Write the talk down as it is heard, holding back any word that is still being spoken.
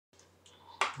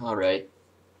Alright,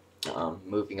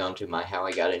 moving on to my how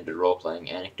I got into role-playing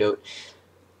anecdote.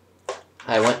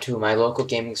 I went to my local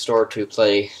gaming store to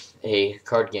play a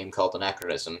card game called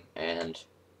Anachronism, and,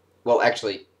 well,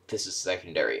 actually, this is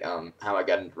secondary. How I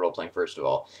got into role-playing, first of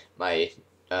all. My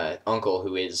uncle,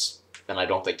 who is, and I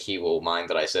don't think he will mind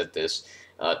that I said this,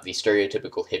 the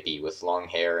stereotypical hippie with long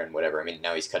hair and whatever. I mean,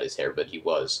 now he's cut his hair, but he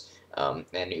was.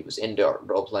 And he was into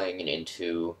role-playing and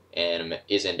into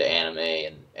anime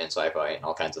and sci-fi and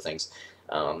all kinds of things.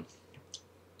 Um,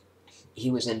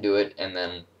 he was into it, and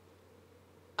then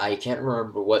I can't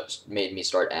remember what made me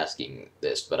start asking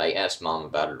this, but I asked Mom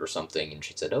about it or something, and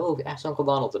she said, "Oh, ask Uncle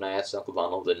Donald." And I asked Uncle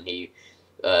Donald, and he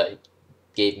uh,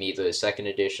 gave me the second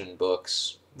edition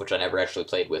books, which I never actually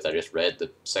played with. I just read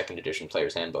the second edition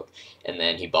Player's Handbook, and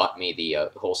then he bought me the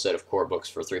whole set of core books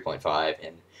for 3.5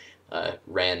 and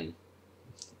ran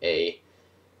a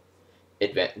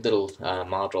little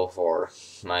module for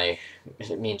me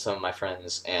and some of my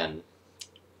friends, and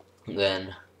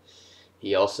then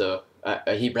he also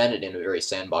he ran it in a very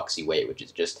sandboxy way, which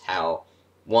is just how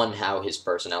his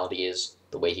personality is,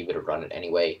 the way he would have run it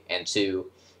anyway, and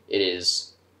two, it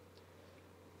is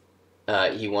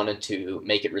he wanted to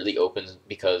make it really open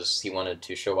because he wanted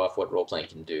to show off what role playing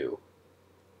can do,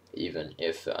 even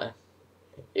if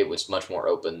it was much more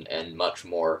open and much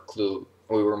more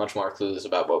we were much more clueless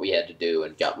about what we had to do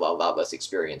and got a lot less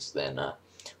experience than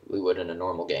we would in a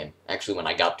normal game. Actually, when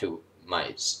I got to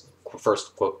my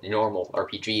first quote normal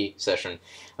RPG session,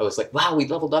 I was like, wow, we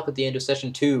leveled up at the end of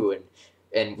session 2,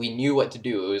 and we knew what to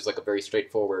do. It was like a very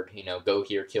straightforward, go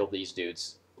here, kill these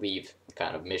dudes, leave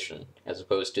kind of mission, as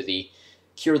opposed to the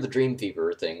cure the dream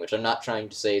fever thing, which I'm not trying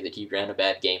to say that he ran a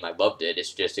bad game. I loved it.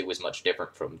 It's just it was much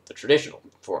different from the traditional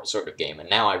sort of game, and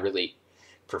now I really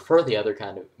prefer the other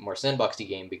kind of more sandboxy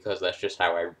game because that's just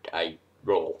how I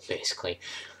roll, basically.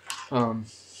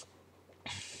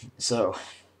 So,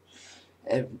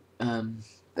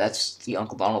 that's the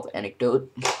Uncle Donald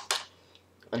anecdote.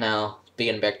 Now,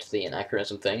 getting back to the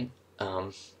anachronism thing,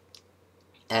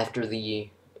 after the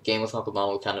game with Uncle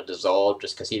Donald kind of dissolved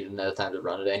just because he didn't have time to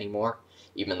run it anymore,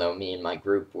 even though me and my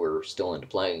group were still into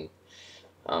playing,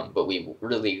 but we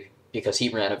really, because he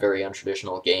ran a very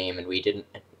untraditional game and we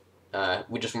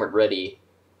just weren't ready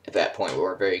at that point. We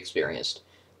weren't very experienced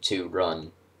to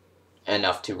run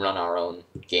our own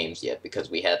games yet because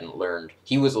we hadn't learned.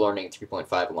 He was learning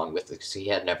 3.5 along with us because he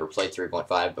had never played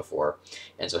 3.5 before,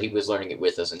 and so he was learning it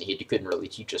with us, and he couldn't really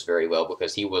teach us very well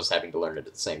because he was having to learn it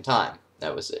at the same time.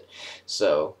 That was it.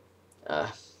 So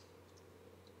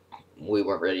we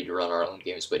weren't ready to run our own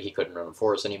games, but he couldn't run them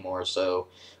for us anymore, so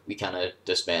we kind of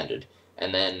disbanded.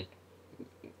 And then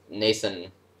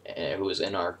Nathan, who was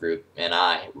in our group, and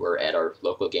I were at our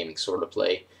local gaming store to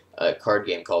play a card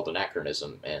game called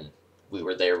Anachronism, and we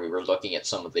were there. We were looking at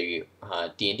some of the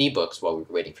D&D books while we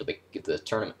were waiting for the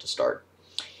tournament to start,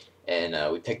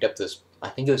 and we picked up this. I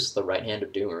think it was The Right Hand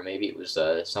of Doom, or maybe it was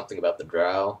something about the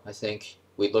Drow. I think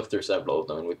we looked through several of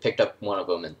them, and we picked up one of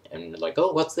them, and like,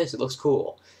 oh, what's this? It looks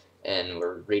cool. And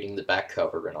we're reading the back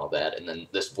cover and all that, and then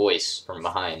this voice from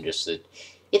behind just said,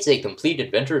 "It's a complete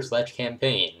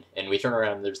adventure/campaign." And we turn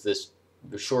around, and there's this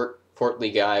short,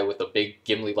 portly guy with a big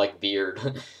Gimli-like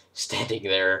beard standing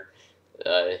there,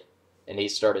 and he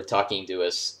started talking to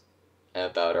us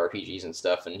about RPGs and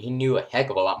stuff, and he knew a heck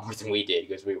of a lot more than we did,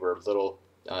 because we were little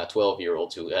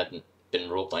 12-year-olds who hadn't been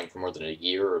role-playing for more than a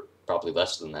year, or probably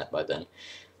less than that by then.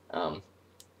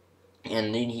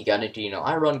 And then he got into,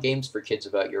 I run games for kids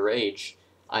about your age.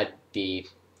 I'd be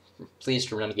pleased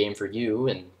to run a game for you,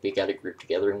 and we got a group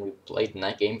together, and we played in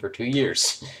that game for 2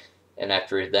 years. And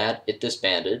after that, it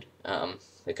disbanded,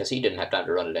 because he didn't have time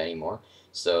to run it anymore.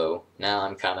 So now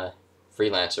I'm kind of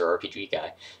freelancer RPG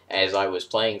guy. As I was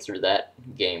playing through that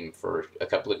game for a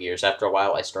couple of years, after a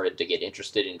while I started to get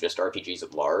interested in just RPGs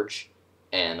at large,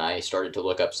 and I started to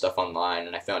look up stuff online,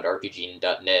 and I found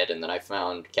RPG.net, and then I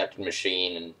found Captain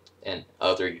Machine and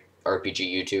other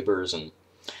RPG YouTubers,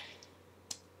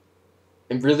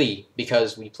 and really,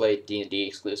 because we played D&D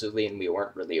exclusively and we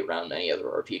weren't really around any other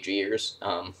RPGers,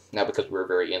 not because we were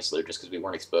very insular, just because we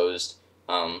weren't exposed,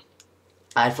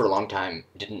 I, for a long time,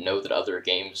 didn't know that other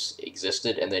games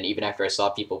existed, and then even after I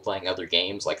saw people playing other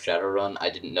games, like Shadowrun,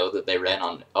 I didn't know that they ran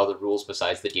on other rules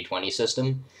besides the D20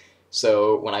 system.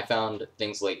 So when I found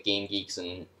things like Game Geeks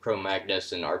and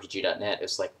Cro-Magnus and RPG.net,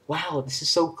 it's like, wow, this is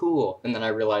so cool! And then I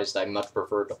realized I much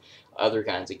preferred other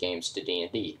kinds of games to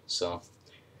D&D, so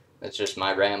that's just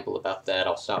my ramble about that.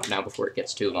 I'll stop now before it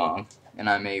gets too long, and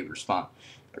I may respond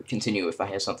or continue if I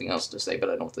have something else to say, but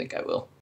I don't think I will.